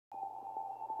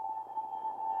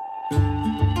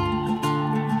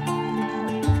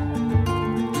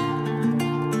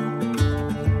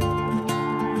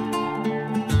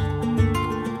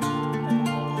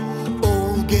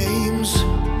Old games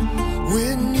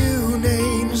with new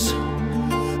names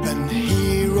and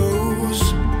heroes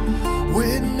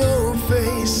with no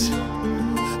face.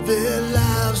 Their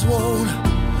lives won't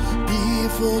be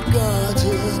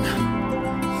forgotten.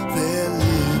 They're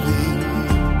living.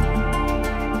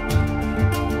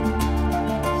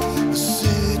 A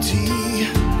city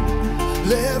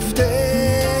left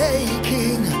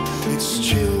aching, its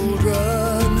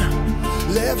children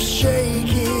left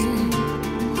shaking.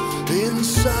 In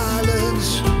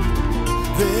silence,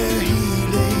 they're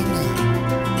healing,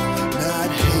 not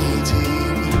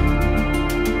hating.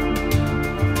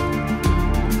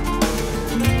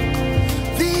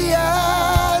 The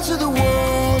eyes of the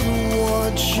world are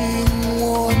watching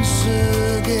once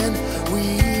again. We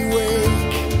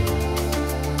wake,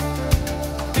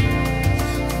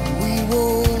 we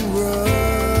won't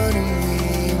run and we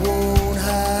won't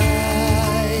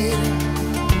hide.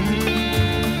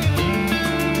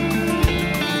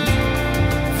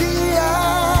 The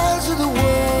eyes of the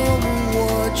world will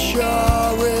watch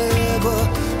our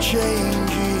ever-changing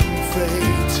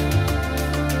fate.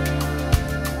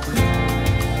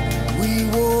 We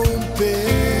won't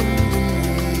bend and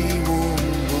we won't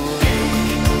break.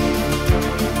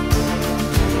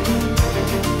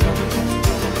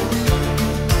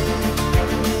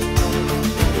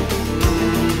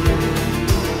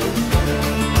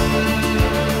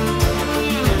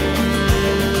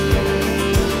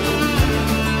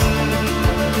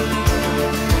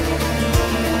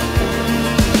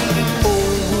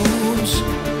 Old wounds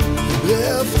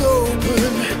left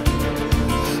open,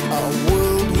 our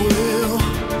world will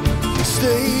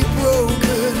stay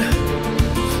broken.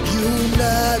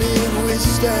 United we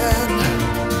stand,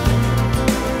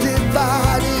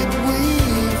 divided we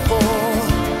fall.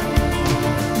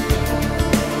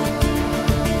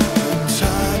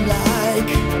 Time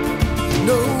like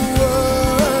no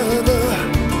other,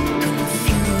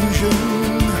 confusion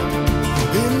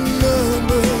in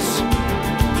numbers.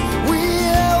 We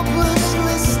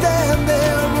helplessly stand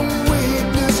there and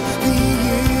witness the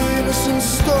innocence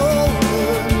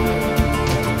stolen.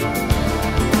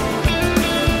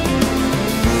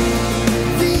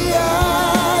 The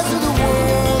eyes of the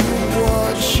world are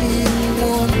watching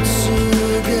once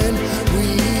again. We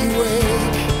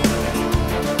wake,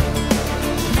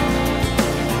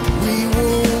 we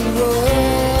won't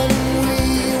run, we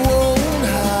won't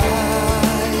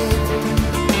hide.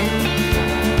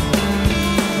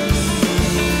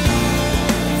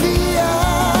 The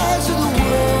eyes of the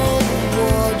world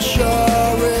watch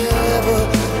our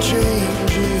ever-changing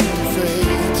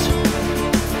fate.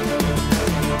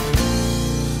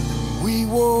 We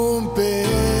won't bend.